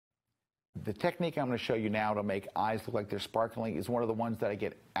The technique I'm going to show you now to make eyes look like they're sparkling is one of the ones that I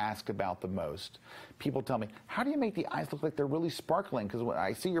get asked about the most. People tell me, how do you make the eyes look like they're really sparkling? Because when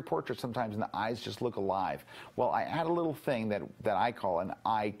I see your portrait sometimes and the eyes just look alive. Well, I add a little thing that I call an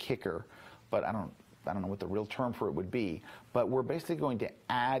eye kicker, but I don't know what the real term for it would be. But we're basically going to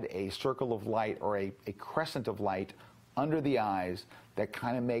add a circle of light or a crescent of light under the eyes that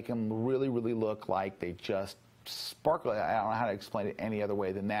kind of make them really, really look like they just sparkle. I don't know how to explain it any other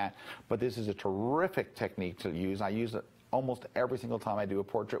way than that, but this is a terrific technique to use. I use it almost every single time I do a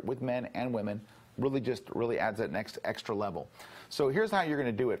portrait with men and women. Really adds that next extra level. So here's how you're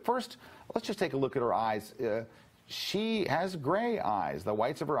going to do it. First, let's just take a look at her eyes. She has gray eyes. The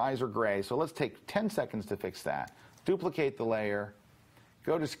whites of her eyes are gray, so let's take 10 seconds to fix that. Duplicate the layer,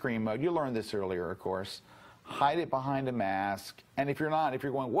 go to screen mode. You learned this earlier, of course. Hide it behind a mask, and if you're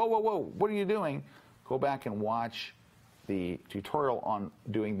going, whoa, whoa, whoa, what are you doing? Go back and watch the tutorial on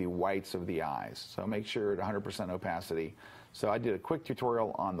doing the whites of the eyes. So make sure at 100% opacity. So I did a quick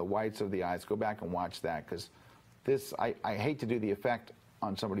tutorial on the whites of the eyes. Go back and watch that, because this, I hate to do the effect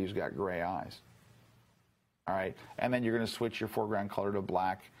on somebody who's got gray eyes. All right, and then you're going to switch your foreground color to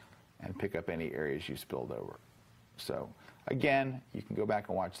black and pick up any areas you spilled over. So again, you can go back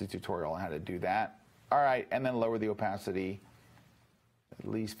and watch the tutorial on how to do that. All right, and then lower the opacity, at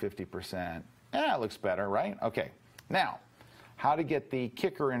least 50%. Yeah, it looks better, right? Okay. Now, how to get the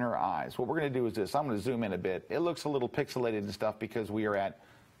kicker in her eyes. What we're going to do is this. I'm going to zoom in a bit. It looks a little pixelated and stuff because we are at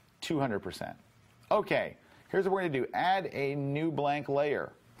 200%. Okay, here's what we're going to do. Add a new blank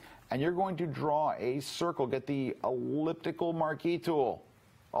layer. And you're going to draw a circle. Get the elliptical marquee tool,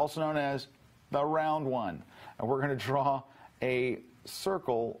 also known as the round one. And we're going to draw a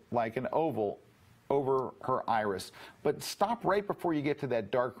circle like an oval over her iris. But stop right before you get to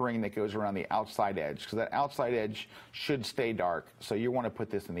that dark ring that goes around the outside edge, because that outside edge should stay dark, so you want to put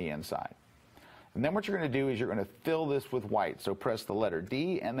this in the inside. And then what you're going to do is you're going to fill this with white. So press the letter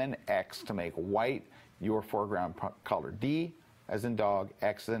D and then X to make white your foreground color. D as in dog,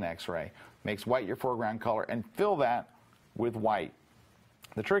 X as in X-ray. Makes white your foreground color, and fill that with white.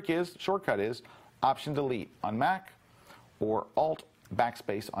 The trick is, shortcut is, Option Delete on Mac or Alt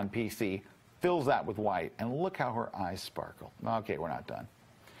Backspace on PC. Fills that with white, and look how her eyes sparkle. Okay, we're not done.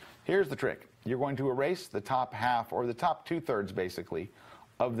 Here's the trick. You're going to erase the top half, or the top 2/3 basically,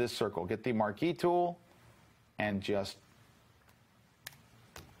 of this circle. Get the marquee tool and just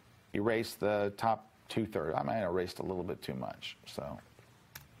erase the top 2/3. I might have erased a little bit too much, so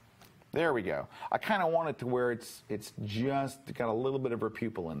there we go. I kind of want it to where it's just got a little bit of her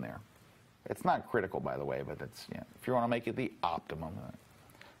pupil in there. It's not critical, by the way, but it's, you know, if you want to make it the optimum.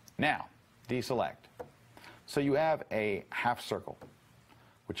 Now, deselect. So you have a half circle.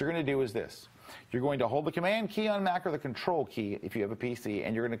 What you're going to do is this. You're going to hold the Command key on Mac or the Control key if you have a PC,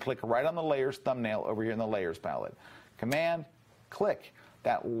 and you're going to click right on the Layers thumbnail over here in the Layers palette. Command, click.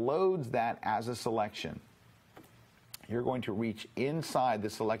 That loads that as a selection. You're going to reach inside the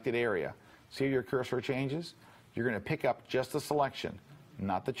selected area. See how your cursor changes? You're going to pick up just the selection,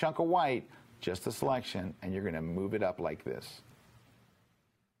 not the chunk of white, just the selection, and you're going to move it up like this.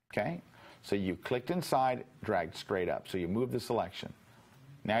 Okay? So you clicked inside, dragged straight up. So you move the selection.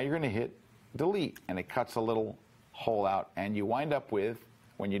 Now you're going to hit delete, and it cuts a little hole out, and you wind up with,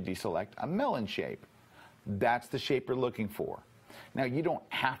 when you deselect, a melon shape. That's the shape you're looking for. Now, you don't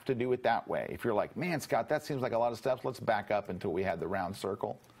have to do it that way. If you're like, man, Scott, that seems like a lot of steps. Let's back up until we had the round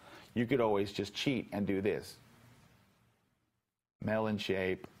circle. You could always just cheat and do this. Melon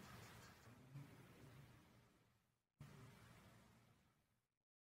shape.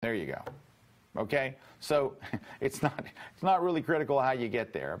 There you go. Okay, so it's not really critical how you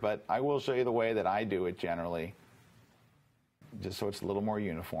get there, but I will show you the way that I do it generally, just so it's a little more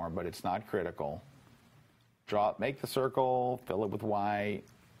uniform, but it's not critical. Make the circle, fill it with white,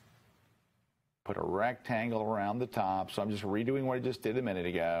 put a rectangle around the top. So I'm just redoing what I just did a minute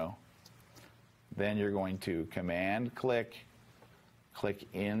ago. Then you're going to Command click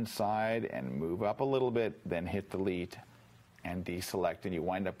inside and move up a little bit, then hit delete and deselect, and you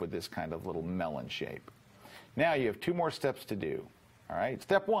wind up with this kind of little melon shape. Now you have 2 more steps to do. All right,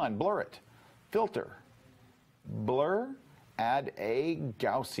 step 1, blur it. Filter, blur, add a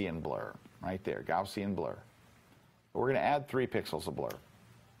Gaussian blur. Right there, Gaussian blur. We're going to add 3 pixels of blur.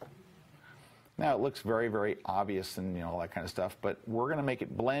 Now it looks very, very obvious and all that kind of stuff, but we're going to make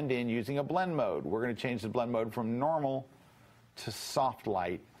it blend in using a blend mode. We're going to change the blend mode from normal to soft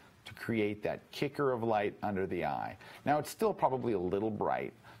light to create that kicker of light under the eye. Now it's still probably a little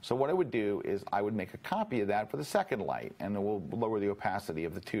bright, so what I would do is I would make a copy of that for the second light, and then we'll lower the opacity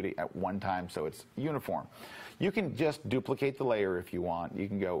of the 2 at one time so it's uniform. You can just duplicate the layer if you want. You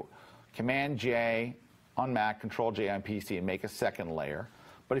can go Command J on Mac, Control J on PC, and make a second layer.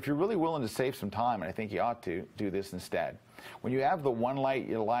 But if you're really willing to save some time, and I think you ought to, do this instead. When you have the one light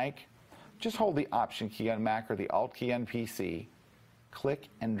you like, just hold the Option key on Mac or the Alt key on PC, click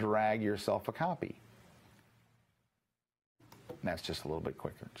and drag yourself a copy. And that's just a little bit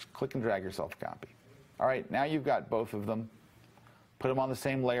quicker. Just click and drag yourself a copy. All right, now you've got both of them. Put them on the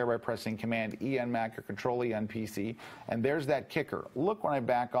same layer by pressing Command E on Mac or Control E on PC, and there's that kicker. Look when I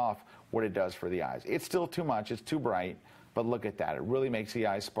back off what it does for the eyes. It's still too much, it's too bright, but look at that. It really makes the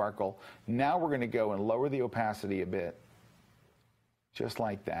eyes sparkle. Now we're going to go and lower the opacity a bit, just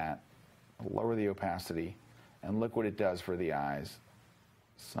like that. Lower the opacity, and look what it does for the eyes.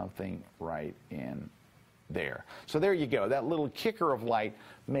 Something right in there. So there you go. That little kicker of light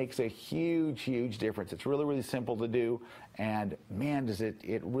makes a huge, huge difference. It's really, really simple to do, and man, does it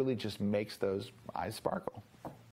really just makes those eyes sparkle.